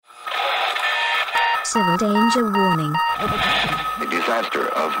Civil danger warning. A disaster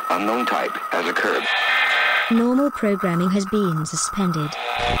of unknown type has occurred. Normal programming has been suspended.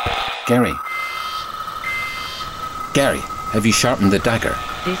 Gary, have you sharpened the dagger?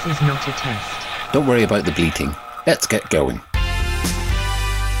 This is not a test. Don't worry about the bleating. Let's get going.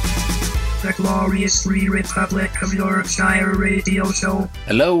 The Glorious Free Republic of Yorkshire radio show.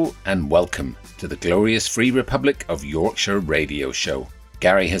 Hello and welcome to the Glorious Free Republic of Yorkshire radio show.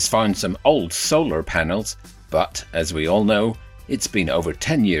 Gary has found some old solar panels, but as we all know, it's been over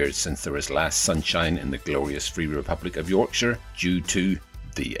 10 years since there was last sunshine in the Glorious Free Republic of Yorkshire due to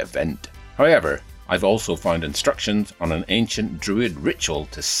the event. However, I've also found instructions on an ancient druid ritual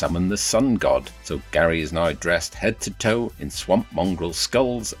to summon the sun god, so Gary is now dressed head to toe in swamp mongrel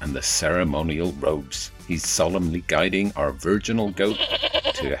skulls and the ceremonial robes. He's solemnly guiding our virginal goat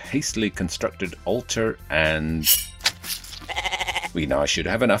to a hastily constructed altar, and we now should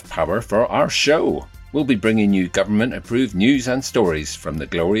have enough power for our show. We'll be bringing you government-approved news and stories from the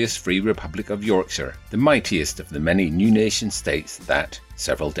Glorious Free Republic of Yorkshire, the mightiest of the many new nation states that,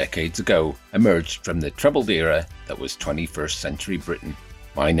 several decades ago, emerged from the troubled era that was 21st century Britain.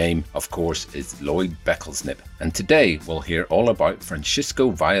 My name, of course, is Lloyd Becklesnip, and today we'll hear all about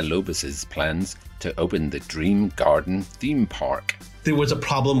Francisco Villalobos' plans to open the Dream Garden theme park. There was a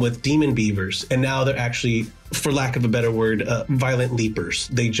problem with demon beavers, and now they're actually, for lack of a better word, violent leapers.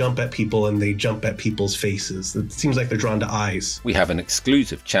 They jump at people and they jump at people's faces. It seems like they're drawn to eyes. We have an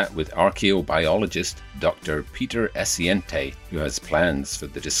exclusive chat with archaeobiologist Dr. Peter Esiente, who has plans for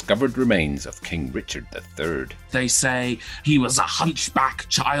the discovered remains of King Richard III. They say he was a hunchback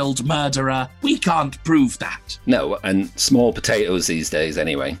child murderer. We can't prove that. No, and small potatoes these days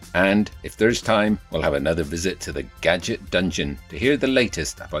anyway. And if there's time, we'll have another visit to the Gadget Dungeon to hear the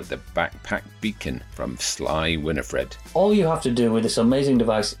latest about the backpack beacon from Sly Winifred. All you have to do with this amazing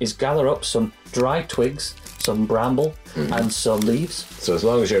device is gather up some dry twigs, some bramble, and some leaves. So as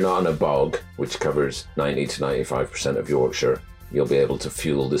long as you're not in a bog, which covers 90 to 95% of Yorkshire, you'll be able to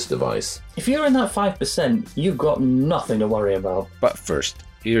fuel this device. If you're in that 5%, you've got nothing to worry about. But first,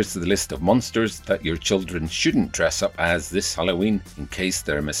 here's the list of monsters that your children shouldn't dress up as this Halloween in case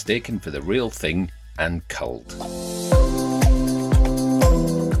they're mistaken for the real thing and culled.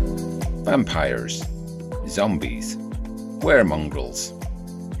 Vampires, zombies, weremongrels,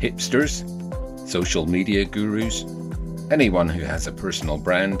 hipsters, social media gurus, anyone who has a personal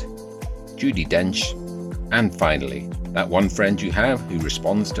brand, Judi Dench, and finally, that one friend you have who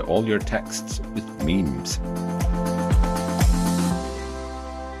responds to all your texts with memes.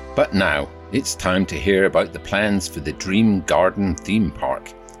 But now, it's time to hear about the plans for the Dream Garden theme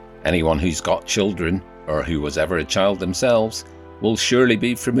park. Anyone who's got children, or who was ever a child themselves, will surely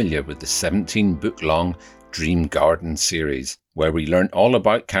be familiar with the 17-book-long Dream Garden series, where we learnt all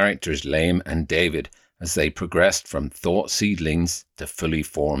about characters Liam and David as they progressed from thought seedlings to fully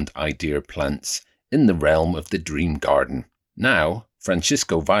formed idea plants in the realm of the Dream Garden. Now,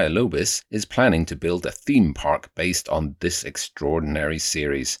 Francisco Villalobos is planning to build a theme park based on this extraordinary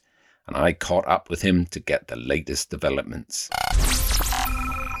series, and I caught up with him to get the latest developments.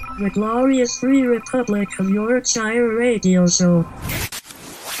 The Glorious Free Republic of Yorkshire radio show.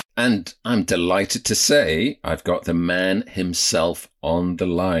 And I'm delighted to say I've got the man himself on the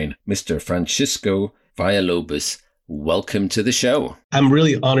line, Mr. Francisco Villalobos. Welcome to the show. I'm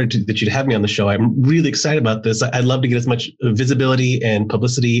really honored that you'd have me on the show. I'm really excited about this. I'd love to get as much visibility and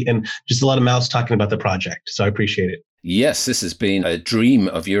publicity and just a lot of mouths talking about the project. So I appreciate it. Yes, this has been a dream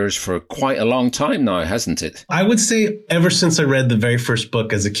of yours for quite a long time now, hasn't it? I would say ever since I read the very first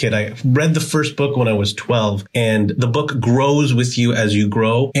book as a kid. I read the first book when I was 12, and the book grows with you as you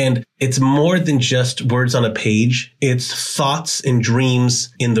grow. And it's more than just words on a page. It's thoughts and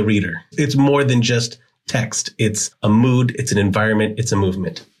dreams in the reader. It's more than just text. It's a mood, it's an environment, it's a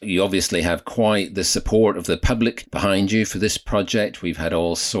movement. You obviously have quite the support of the public behind you for this project. We've had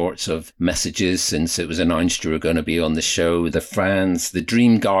all sorts of messages since it was announced you were going to be on the show. The fans, the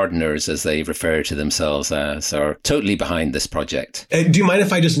dream gardeners, as they refer to themselves as, are totally behind this project. Do you mind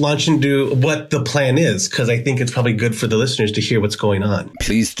if I just launch into what the plan is? Because I think it's probably good for the listeners to hear what's going on.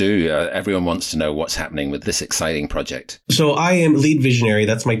 Please do. Everyone wants to know what's happening with this exciting project. So I am lead visionary,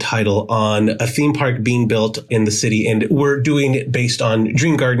 that's my title, on a theme park being built in the city. And we're doing it based on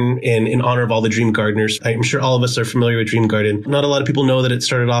Dream Garden and in honor of all the Dream Gardeners. I'm sure all of us are familiar with Dream Garden. Not a lot of people know that it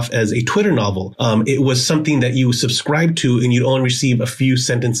started off as a Twitter novel. It was something that you subscribed to and you'd only receive a few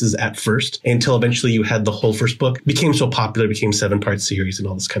sentences at first until eventually you had the whole first book. It became so popular, it became 7-part series and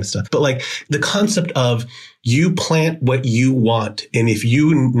all this kind of stuff. But like the concept of you plant what you want, and if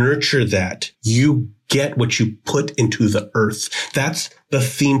you nurture that, you get what you put into the earth. That's the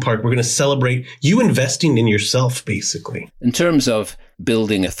theme park. We're going to celebrate you investing in yourself, basically. In terms of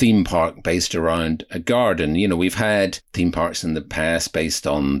building a theme park based around a garden, we've had theme parks in the past based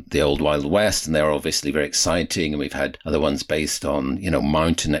on the old Wild West, and they're obviously very exciting. And we've had other ones based on,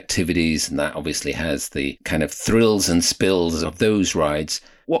 mountain activities, and that obviously has the kind of thrills and spills of those rides.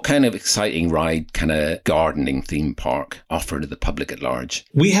 What kind of exciting ride can a gardening theme park offer to the public at large?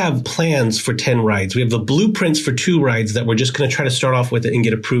 We have plans for 10 rides. We have the blueprints for 2 rides that we're just going to try to start off with and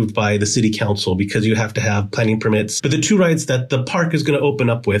get approved by the city council because you have to have planning permits. But the 2 rides that the park is going to open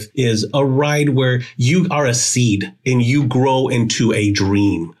up with is a ride where you are a seed and you grow into a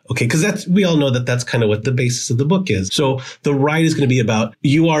dream. Okay, because we all know that's kind of what the basis of the book is. So the ride is going to be about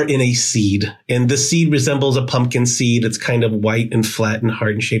you are in a seed, and the seed resembles a pumpkin seed. It's kind of white and flat and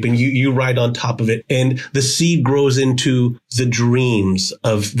hard in shape, and you ride on top of it, and the seed grows into the dreams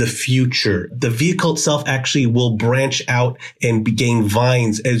of the future. The vehicle itself actually will branch out and gain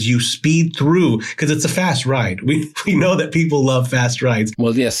vines as you speed through, because it's a fast ride. We know that people love fast rides.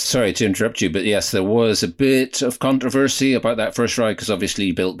 Well, yes, sorry to interrupt you, but yes, there was a bit of controversy about that first ride because obviously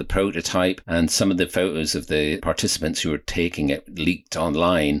you built the prototype, and some of the photos of the participants who were taking it leaked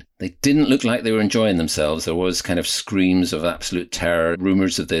online. They didn't look like they were enjoying themselves. There was kind of screams of absolute terror,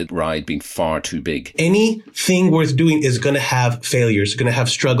 rumors of the ride being far too big. Anything worth doing is going to have failures, going to have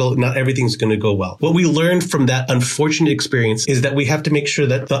struggle. Not everything's going to go well. What we learned from that unfortunate experience is that we have to make sure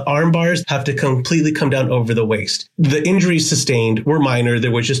that the arm bars have to completely come down over the waist. The injuries sustained were minor.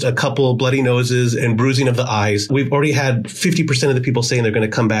 There was just a couple bloody noses and bruising of the eyes. We've already had 50% of the people saying they're going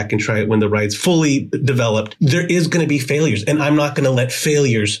to come back and try it when the ride's fully developed. There is going to be failures, and I'm not going to let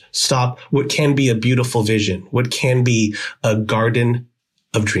failures stop what can be a beautiful vision, what can be a garden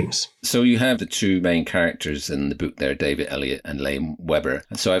of dreams. So you have the 2 main characters in the book there, David Elliott and Liam Weber.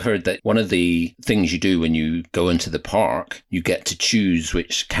 And so I've heard that one of the things you do when you go into the park, you get to choose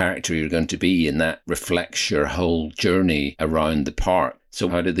which character you're going to be, and that reflects your whole journey around the park. So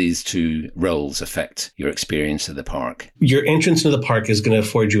how do these 2 roles affect your experience of the park? Your entrance into the park is going to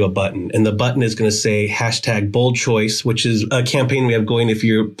afford you a button, and the button is going to say #BoldChoice, which is a campaign we have going if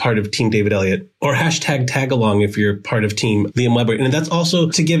you're part of Team David Elliott, or #TagAlong if you're part of Team Liam Weber. And that's also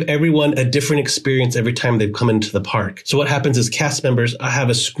to give everyone a different experience every time they've come into the park. So what happens is cast members have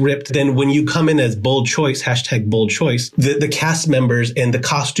a script. Then when you come in as Bold Choice, #BoldChoice, the cast members and the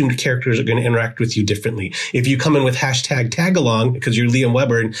costumed characters are going to interact with you differently. If you come in with #TagAlong, because you're Liam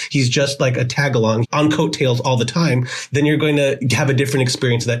Weber and he's just like a tag-along on coattails all the time, then you're going to have a different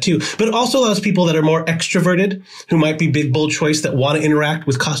experience of that too. But it also allows people that are more extroverted, who might be big, bold choice, that want to interact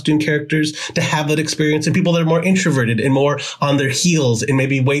with costume characters, to have that experience, and people that are more introverted and more on their heels and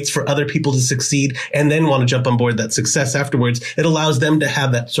maybe waits for other people to succeed and then want to jump on board that success afterwards. It allows them to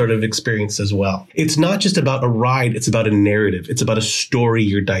have that sort of experience as well. It's not just about a ride, it's about a narrative. It's about a story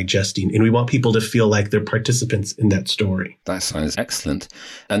you're digesting, and we want people to feel like they're participants in that story. That sounds excellent.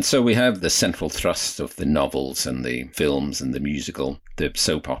 And so we have the central thrust of the novels and the films and the musical, the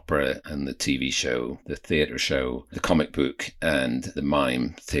soap opera and the TV show, the theatre show, the comic book and the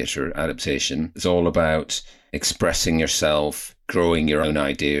mime theatre adaptation. It's all about expressing yourself, growing your own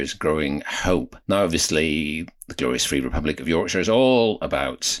ideas, growing hope. Now, obviously, the Glorious Free Republic of Yorkshire is all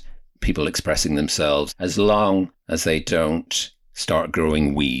about people expressing themselves as long as they don't start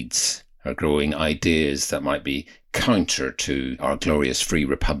growing weeds or growing ideas that might be counter to our glorious free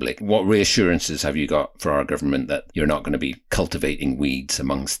republic. What reassurances have you got for our government that you're not going to be cultivating weeds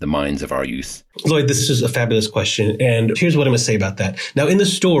amongst the minds of our youth? Lloyd, this is a fabulous question. And here's what I'm going to say about that. Now, in the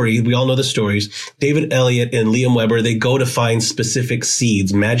story, we all know the stories, David Elliott and Liam Weber, they go to find specific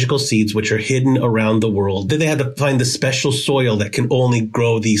seeds, magical seeds, which are hidden around the world. Then they had to find the special soil that can only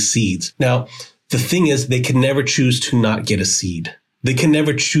grow these seeds. Now, the thing is, they can never choose to not get a seed. They can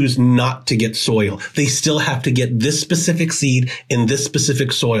never choose not to get soil. They still have to get this specific seed in this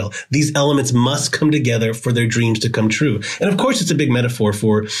specific soil. These elements must come together for their dreams to come true. And of course, it's a big metaphor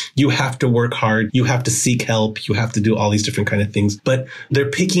for you have to work hard, you have to seek help, you have to do all these different kind of things. But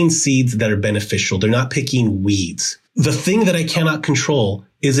they're picking seeds that are beneficial. They're not picking weeds. The thing that I cannot control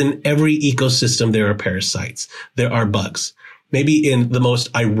is in every ecosystem, there are parasites. There are bugs. Maybe in the most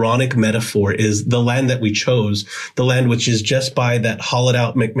ironic metaphor is the land that we chose, the land which is just by that hollowed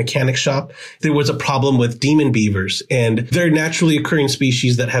out mechanic shop. There was a problem with demon beavers, and they're naturally occurring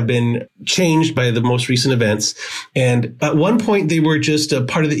species that have been changed by the most recent events. And at one point, they were just a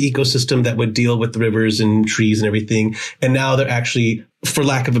part of the ecosystem that would deal with the rivers and trees and everything. And now they're actually for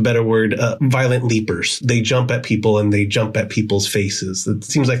lack of a better word, violent leapers. They jump at people and they jump at people's faces. It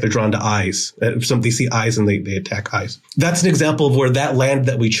seems like they're drawn to eyes. If somebody see eyes and they attack eyes. That's an example of where that land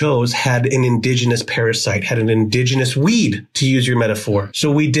that we chose had an indigenous parasite, had an indigenous weed, to use your metaphor.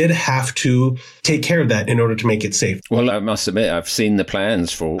 So we did have to take care of that in order to make it safe. Well, I must admit, I've seen the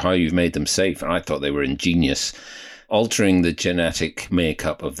plans for how you've made them safe, and I thought they were ingenious. Altering the genetic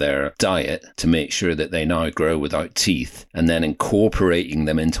makeup of their diet to make sure that they now grow without teeth, and then incorporating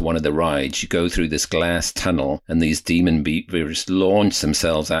them into one of the rides. You go through this glass tunnel and these demon beavers launch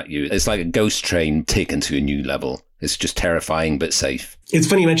themselves at you. It's like a ghost train taken to a new level. It's just terrifying but safe. It's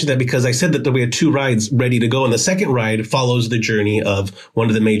funny you mentioned that because I said that we had 2 rides ready to go. And the second ride follows the journey of one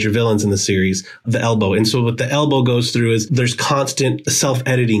of the major villains in the series, the Elbow. And so what the Elbow goes through is there's constant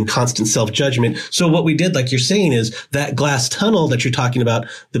self-editing, constant self-judgment. So what we did, like you're saying, is that glass tunnel that you're talking about,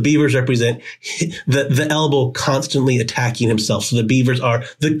 the beavers represent the Elbow constantly attacking himself. So the beavers are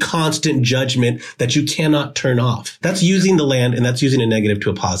the constant judgment that you cannot turn off. That's using the land, and that's using a negative to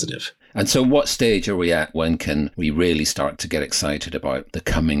a positive. And so what stage are we at? When can we really start to get excited about the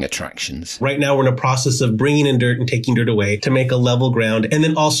coming attractions? Right now, we're in a process of bringing in dirt and taking dirt away to make a level ground. And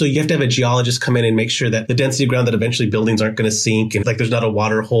then also you have to have a geologist come in and make sure that the density of ground that eventually buildings aren't going to sink and like there's not a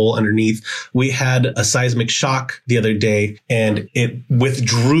water hole underneath. We had a seismic shock the other day and it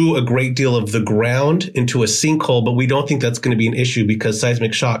withdrew a great deal of the ground into a sinkhole, but we don't think that's going to be an issue because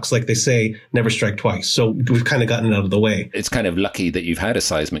seismic shocks, like they say, never strike twice. So we've kind of gotten it out of the way. It's kind of lucky that you've had a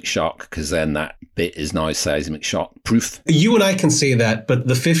seismic shock, because then that bit is now seismic shock proof. You and I can say that, but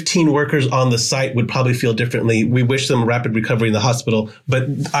the 15 workers on the site would probably feel differently. We wish them rapid recovery in the hospital, but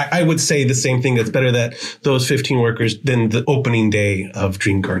I would say the same thing. It's better that those 15 workers than the opening day of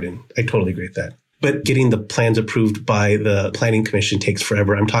Dream Garden. I totally agree with that. But getting the plans approved by the planning commission takes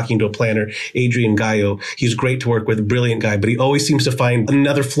forever. I'm talking to a planner, Adrian Gallo. He's great to work with, a brilliant guy, but he always seems to find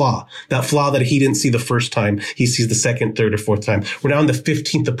another flaw. That flaw that he didn't see the first time, he sees the second, third, or fourth time. We're now in the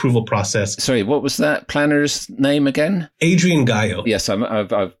 15th approval process. Sorry, what was that planner's name again? Adrian Gallo. Yes,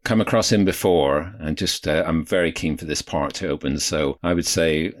 I've come across him before, and just I'm very keen for this park to open. So I would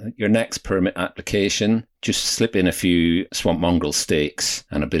say your next permit application, just slip in a few swamp mongrel steaks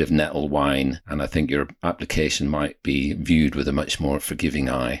and a bit of nettle wine, and I think your application might be viewed with a much more forgiving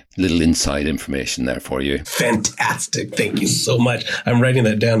eye. Little inside information there for you. Fantastic. Thank you so much. I'm writing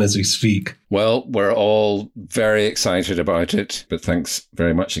that down as we speak. Well, we're all very excited about it, but thanks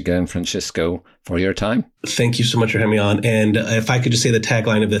very much again, Francisco, for your time. Thank you so much for having me on. And if I could just say the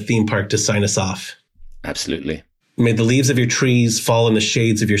tagline of the theme park to sign us off. Absolutely. May the leaves of your trees fall in the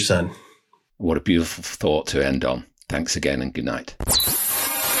shades of your sun. What a beautiful thought to end on. Thanks again and good night.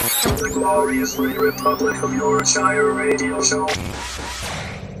 The Glorious Free Republic of Yorkshire Radio Show.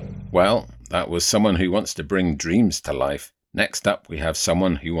 Well, that was someone who wants to bring dreams to life. Next up, we have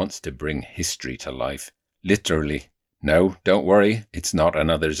someone who wants to bring history to life. Literally. No, don't worry, it's not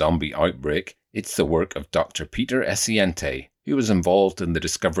another zombie outbreak. It's the work of Dr. Peter Essaiente, who was involved in the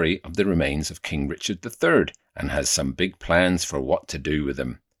discovery of the remains of King Richard III and has some big plans for what to do with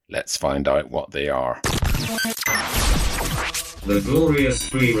them. Let's find out what they are. The Glorious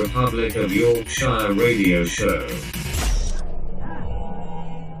Free Republic of Yorkshire Radio Show.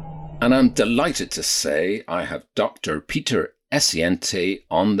 And I'm delighted to say I have Dr. Peter Essaiente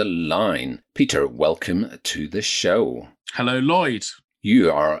on the line. Peter, welcome to the show. Hello, Lloyd.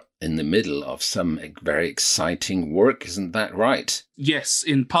 You are in the middle of some very exciting work, isn't that right? Yes,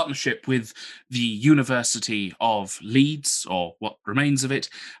 in partnership with the University of Leeds, or what remains of it,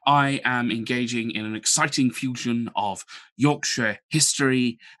 I am engaging in an exciting fusion of Yorkshire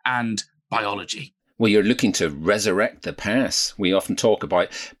history and biology. Well, you're looking to resurrect the past. We often talk about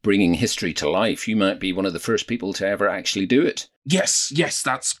bringing history to life. You might be one of the first people to ever actually do it. Yes,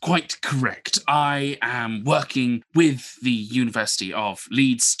 that's quite correct. I am working with the University of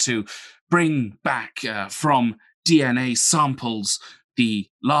Leeds to bring back from DNA samples the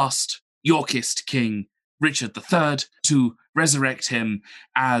last Yorkist king, Richard III, to resurrect him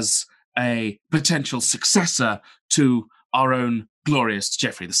as a potential successor to our own glorious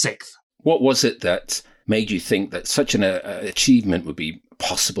Geoffrey VI. What was it that made you think that such an achievement would be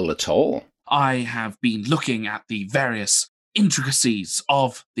possible at all? I have been looking at the various intricacies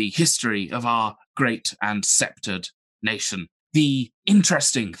of the history of our great and sceptred nation. The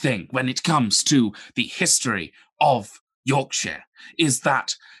interesting thing when it comes to the history of Yorkshire is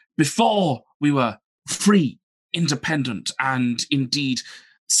that before we were free, independent, and indeed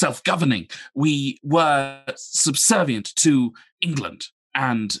self-governing, we were subservient to England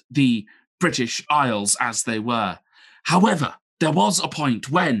and the British Isles as they were. However, there was a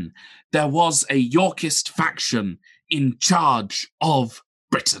point when there was a Yorkist faction in charge of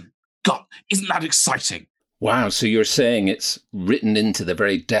Britain. God, isn't that exciting? Wow, so you're saying it's written into the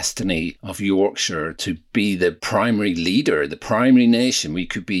very destiny of Yorkshire to be the primary leader, the primary nation. We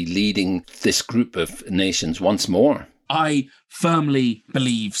could be leading this group of nations once more. I firmly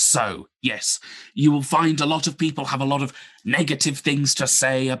believe so, yes. You will find a lot of people have a lot of negative things to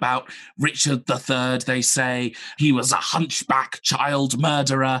say about Richard III. They say he was a hunchback child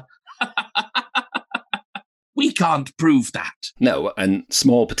murderer. We can't prove that. No, and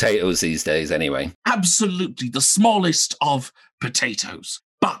small potatoes these days anyway. Absolutely, the smallest of potatoes.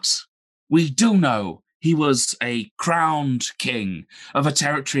 But we do know he was a crowned king of a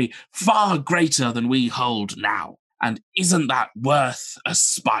territory far greater than we hold now. And isn't that worth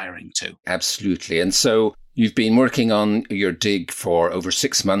aspiring to? Absolutely. And so you've been working on your dig for over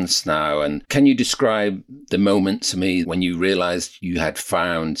 6 months now. And can you describe the moment to me when you realised you had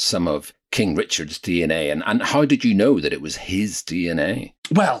found some of King Richard's DNA? And how did you know that it was his DNA?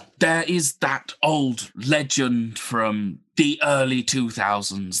 Well, there is that old legend from the early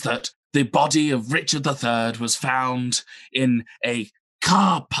 2000s that the body of Richard III was found in a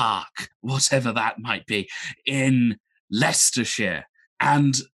car park, whatever that might be, in Leicestershire.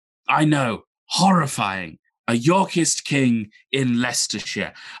 And I know, horrifying, a Yorkist king in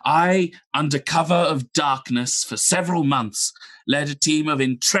Leicestershire. I, under cover of darkness for several months, led a team of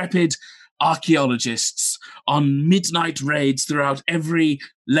intrepid archaeologists on midnight raids throughout every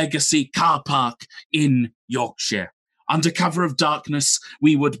legacy car park in Yorkshire. Under cover of darkness,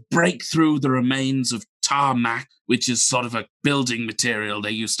 we would break through the remains of tarmac, which is sort of a building material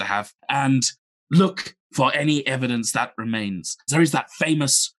they used to have, and look for any evidence that remains. There is that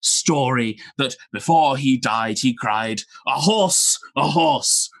famous story that before he died, he cried, a horse,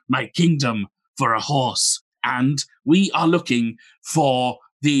 my kingdom for a horse." And we are looking for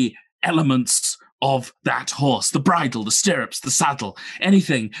the elements of that horse, the bridle, the stirrups, the saddle,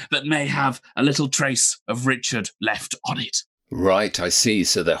 anything that may have a little trace of Richard left on it. Right, I see.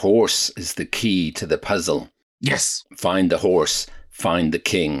 So the horse is the key to the puzzle. Yes. Find the horse, find the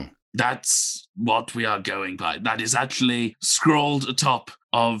king. That's what we are going by. That is actually scrawled atop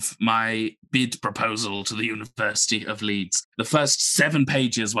of my bid proposal to the University of Leeds. The first 7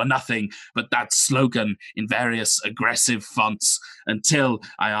 pages were nothing but that slogan in various aggressive fonts until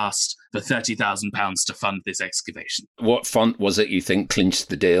I asked for £30,000 to fund this excavation. What font was it you think clinched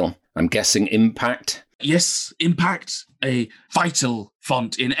the deal? I'm guessing Impact? Yes, Impact, a vital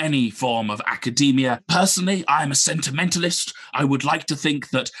font in any form of academia. Personally, I'm a sentimentalist. I would like to think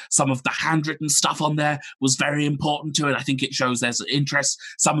that some of the handwritten stuff on there was very important to it. I think it shows there's an interest.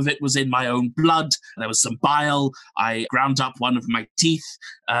 Some of it was in my own blood. There was some bile. I ground up one of my teeth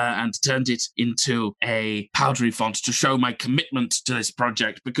and turned it into a powdery font to show my commitment to this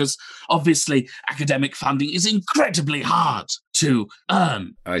project, because obviously academic funding is incredibly hard to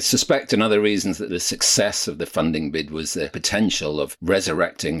earn. I suspect another reason that the success of the funding bid was the potential of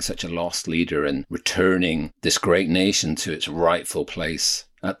resurrecting such a lost leader and returning this great nation to its rightful place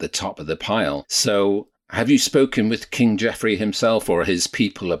at the top of the pile. So have you spoken with King Geoffrey himself or his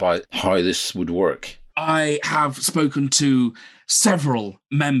people about how this would work? I have spoken to several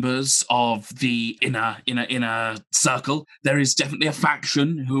members of the inner circle. There is definitely a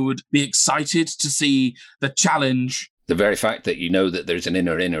faction who would be excited to see the challenge. The very fact that you know that there's an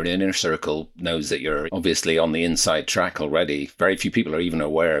inner circle knows that you're obviously on the inside track already. Very few people are even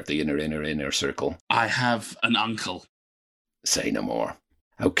aware of the inner circle. I have an uncle. Say no more.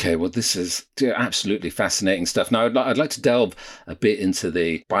 Okay, well, this is absolutely fascinating stuff. Now, I'd like to delve a bit into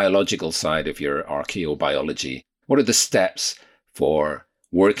the biological side of your archaeobiology. What are the steps for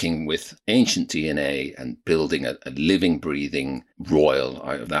working with ancient DNA and building a living, breathing royal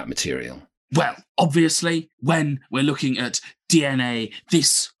out of that material? Well, obviously, when we're looking at DNA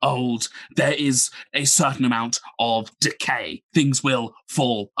this old, there is a certain amount of decay. Things will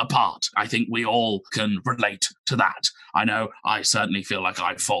fall apart. I think we all can relate to that. I know I certainly feel like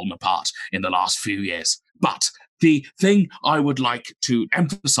I've fallen apart in the last few years. But the thing I would like to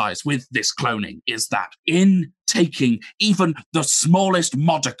emphasize with this cloning is that in taking even the smallest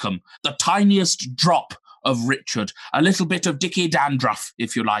modicum, the tiniest drop of Richard, a little bit of Dickie Dandruff,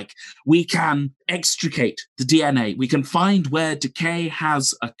 if you like, we can extricate the DNA. We can find where decay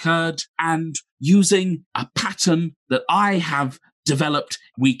has occurred, and using a pattern that I have developed,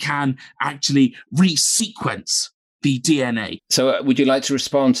 we can actually resequence the DNA. So would you like to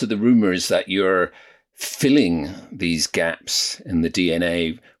respond to the rumours that you're filling these gaps in the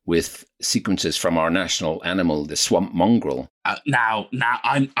DNA with sequences from our national animal, the swamp mongrel? Now,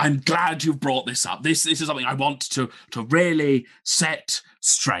 I'm glad you've brought this up. This is something I want to really set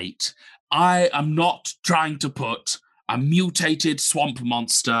straight. I am not trying to put a mutated swamp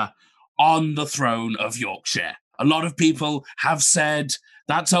monster on the throne of Yorkshire. A lot of people have said,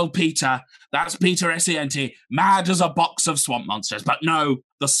 that's old Peter, that's Peter Essiendi, mad as a box of swamp monsters. But no,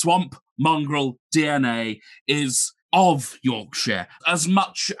 the swamp mongrel DNA is of Yorkshire, as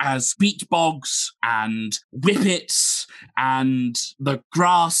much as peat bogs and whippets and the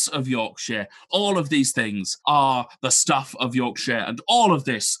grass of Yorkshire. All of these things are the stuff of Yorkshire, and all of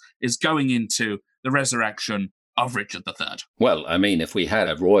this is going into the resurrection of Richard III. Well, I mean, if we had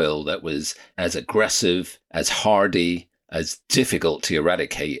a royal that was as aggressive, as hardy, as difficult to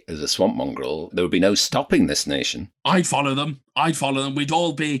eradicate as a swamp mongrel, there would be no stopping this nation. I'd follow them. We'd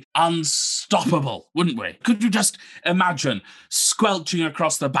all be unstoppable, wouldn't we? Could you just imagine squelching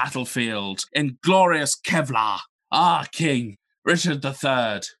across the battlefield in glorious Kevlar? Our king, Richard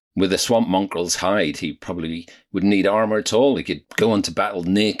III. With a swamp mongrel's hide, he probably wouldn't need armour at all. He could go into battle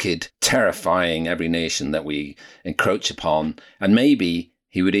naked, terrifying every nation that we encroach upon, and maybe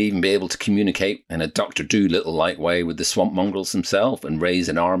he would even be able to communicate in a Dr. Dolittle-like way with the swamp mongrels himself and raise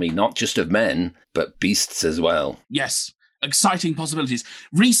an army not just of men, but beasts as well. Yes, exciting possibilities.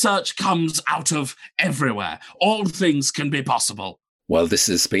 Research comes out of everywhere. All things can be possible. Well, this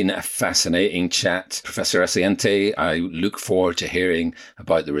has been a fascinating chat, Professor Essiendi. I look forward to hearing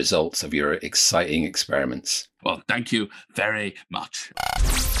about the results of your exciting experiments. Well, thank you very much.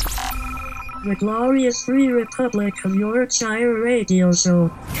 The Glorious Free Republic of Yorkshire Radio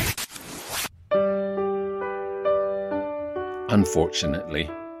Show. Unfortunately,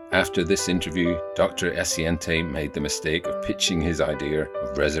 after this interview, Dr. Essiendi made the mistake of pitching his idea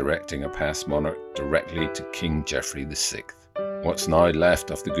of resurrecting a past monarch directly to King Geoffrey VI. What's now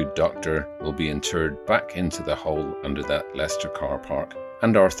left of the good doctor will be interred back into the hole under that Leicester car park,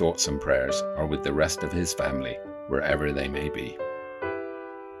 and our thoughts and prayers are with the rest of his family, wherever they may be.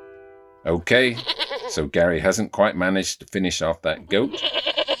 Okay, so Gary hasn't quite managed to finish off that goat.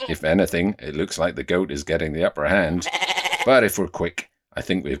 If anything, it looks like the goat is getting the upper hand. But if we're quick, I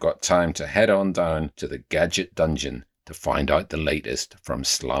think we've got time to head on down to the Gadget Dungeon to find out the latest from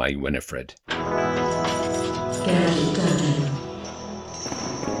Sly Winifred. Gadget Dungeon.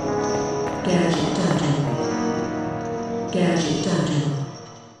 Gadget Dungeon. Gadget Dungeon.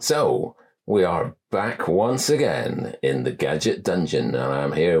 So, we are back once again in the Gadget Dungeon, and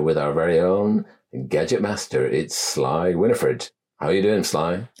I'm here with our very own Gadget Master. It's Sly Winifred. How are you doing,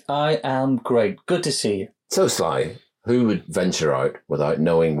 Sly? I am great. Good to see you. So, Sly, who would venture out without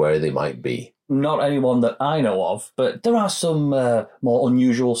knowing where they might be? Not anyone that I know of, but there are some more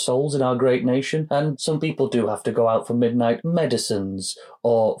unusual souls in our great nation, and some people do have to go out for midnight medicines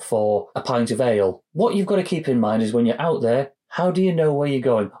or for a pint of ale. What you've got to keep in mind is when you're out there, how do you know where you're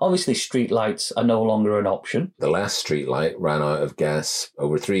going? Obviously, street lights are no longer an option. The last street light ran out of gas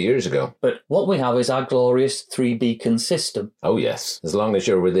over 3 years ago. But what we have is our glorious 3-beacon system. Oh, yes. As long as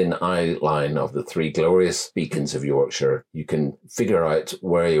you're within eye line of the 3 glorious beacons of Yorkshire, you can figure out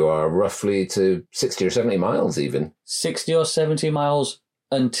where you are roughly to 60 or 70 miles even. 60 or 70 miles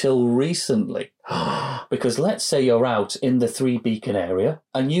until recently. Because let's say you're out in the 3-beacon area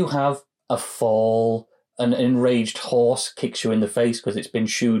and you have a fall, an enraged horse kicks you in the face because it's been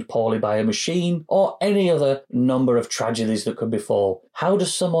shoed poorly by a machine, or any other number of tragedies that could befall. How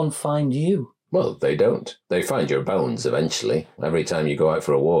does someone find you? Well, they don't. They find your bones eventually. Every time you go out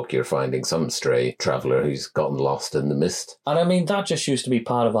for a walk, you're finding some stray traveller who's gotten lost in the mist. And I mean, that just used to be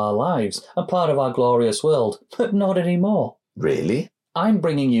part of our lives and part of our glorious world, but not anymore. Really? I'm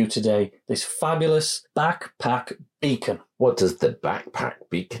bringing you today this fabulous backpack beacon. What does the backpack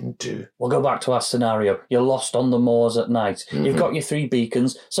beacon do? We'll go back to our scenario. You're lost on the moors at night. Mm-hmm. You've got your 3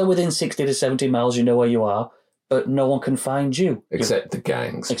 beacons, so within 60 to 70 miles you know where you are, but no one can find you. Except the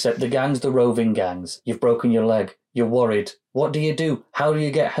gangs. Except the gangs, the roving gangs. You've broken your leg. You're worried. What do? How do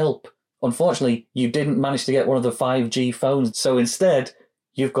you get help? Unfortunately, you didn't manage to get one of the 5G phones, so instead,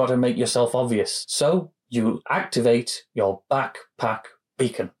 you've got to make yourself obvious. So, you activate your backpack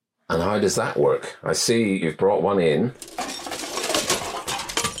beacon. And how does that work? I see you've brought one in.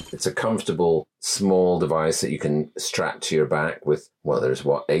 It's a comfortable, small device that you can strap to your back with, well, there's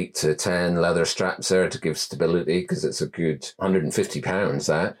 8 to 10 leather straps there to give stability, because it's a good £150,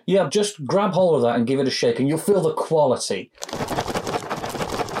 that. Yeah, just grab hold of that and give it a shake and you'll feel the quality.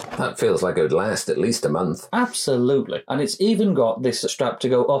 That feels like it would last at least a month. Absolutely. And it's even got this strap to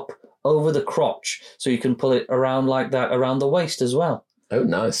go up over the crotch, so you can pull it around like that around the waist as well. Oh,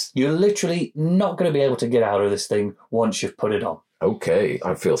 nice. You're literally not going to be able to get out of this thing once you've put it on. Okay,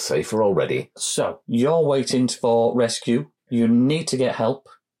 I feel safer already. So, you're waiting for rescue. You need to get help.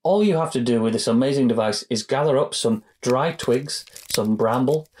 All you have to do with this amazing device is gather up some dry twigs, some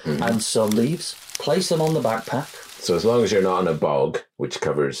bramble, and some leaves. Place them on the backpack. So as long as you're not in a bog, which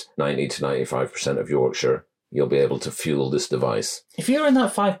covers 90 to 95% of Yorkshire, you'll be able to fuel this device. If you're in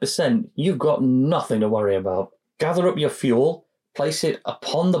that 5%, you've got nothing to worry about. Gather up your fuel, place it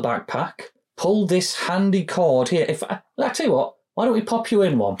upon the backpack, pull this handy cord here. I tell you what, why don't we pop you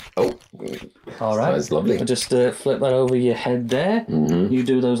in one? Oh, all right. That's lovely. I'll just flip that over your head there. Mm-hmm. You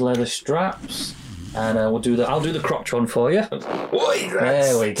do those leather straps, and I'll do the crotch one for you.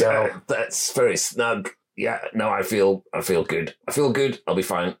 There we go. That's very snug. Yeah, no, I feel good. I feel good. I'll be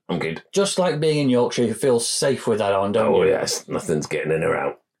fine. I'm good. Just like being in Yorkshire, you feel safe with that on, don't you? Oh, yes. Nothing's getting in or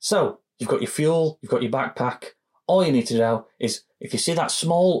out. So, you've got your fuel, you've got your backpack. All you need to do is, if you see that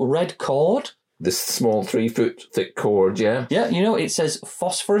small red cord... This small 3-foot thick cord, yeah? Yeah, it says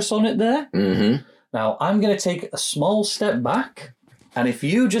phosphorus on it there. Mm-hmm. Now, I'm going to take a small step back, and if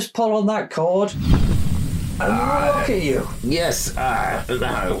you just pull on that cord... look at you. Yes,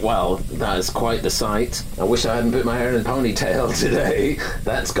 well, that is quite the sight. I wish I hadn't put my hair in a ponytail today.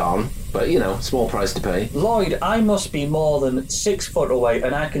 That's gone. But, small price to pay. Lloyd, I must be more than 6 foot away,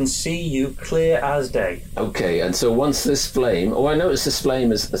 and I can see you clear as day. Okay, and so once this flame... Oh, I noticed this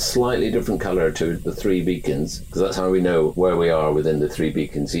flame is a slightly different colour to the 3 beacons, because that's how we know where we are within the 3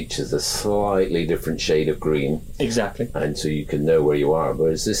 beacons. Each is a slightly different shade of green. Exactly. And so you can know where you are.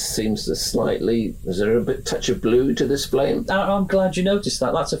 Whereas this seems to slightly... Is there a touch of blue to this flame? I'm glad you noticed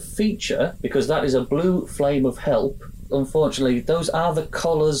that. That's a feature, because that is a blue flame of help. Unfortunately, those are the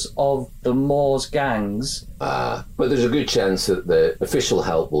colours of the Moors gangs. But there's a good chance that the official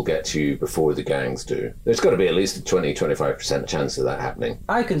help will get to you before the gangs do. There's got to be at least a 20-25% chance of that happening.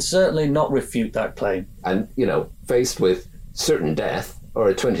 I can certainly not refute that claim. And, faced with certain death, or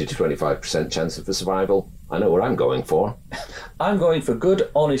a 20 to 25% chance of survival, I know what I'm going for. I'm going for good,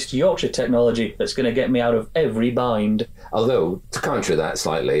 honest Yorkshire technology that's going to get me out of every bind. Although, to counter that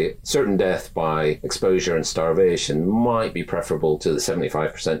slightly, certain death by exposure and starvation might be preferable to the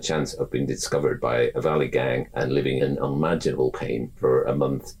 75% chance of being discovered by a valley gang and living in unimaginable pain for a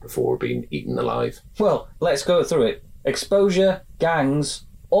month before being eaten alive. Well, let's go through it. Exposure, gangs,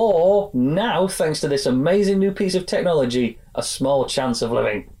 or now, thanks to this amazing new piece of technology, a small chance of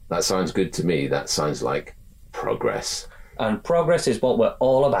living. That sounds good to me. That sounds like progress. And progress is what we're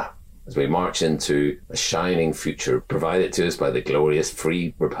all about. As we march into a shining future provided to us by the glorious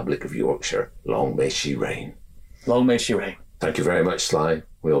Free Republic of Yorkshire, long may she reign. Long may she reign. Thank you very much, Sly.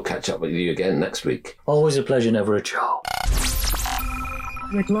 We'll catch up with you again next week. Always a pleasure, never a chore.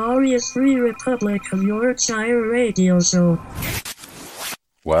 The glorious Free Republic of Yorkshire Radio Show.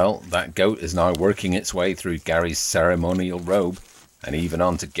 Well, that goat is now working its way through Gary's ceremonial robe, and even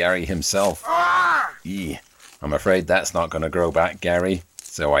onto Gary himself. Eeh, I'm afraid that's not going to grow back, Gary.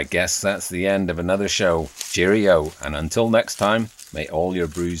 So I guess that's the end of another show. Cheerio, and until next time, may all your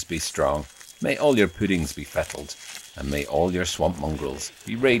brews be strong, may all your puddings be fettled, and may all your swamp mongrels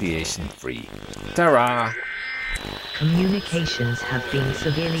be radiation free. Ta-ra! Communications have been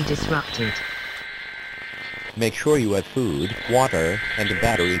severely disrupted. Make sure you have food, water, and a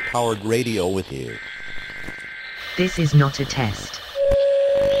battery-powered radio with you. This is not a test.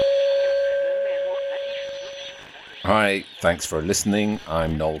 Hi, thanks for listening.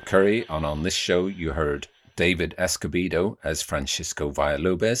 I'm Noel Curry, and on this show you heard David Escobedo as Francisco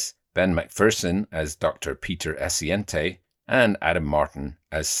Villalobos, Ben McPherson as Dr. Peter Esiente, and Adam Martin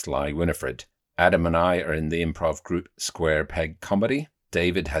as Sly Winifred. Adam and I are in the improv group Square Peg Comedy.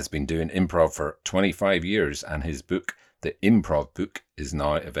 David has been doing improv for 25 years, and his book, The Improv Book, is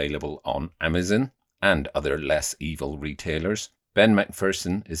now available on Amazon and other less evil retailers. Ben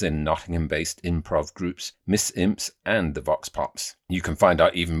McPherson is in Nottingham-based improv groups Miss Imps and the Vox Pops. You can find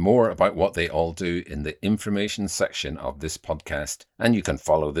out even more about what they all do in the information section of this podcast, and you can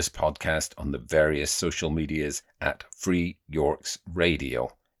follow this podcast on the various social medias at Free Yorks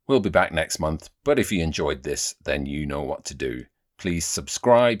Radio. We'll be back next month, but if you enjoyed this, then you know what to do. Please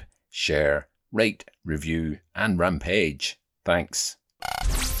subscribe, share, rate, review, and rampage. Thanks.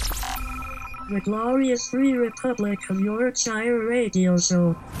 The glorious Free Republic of Yorkshire Radio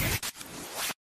Show.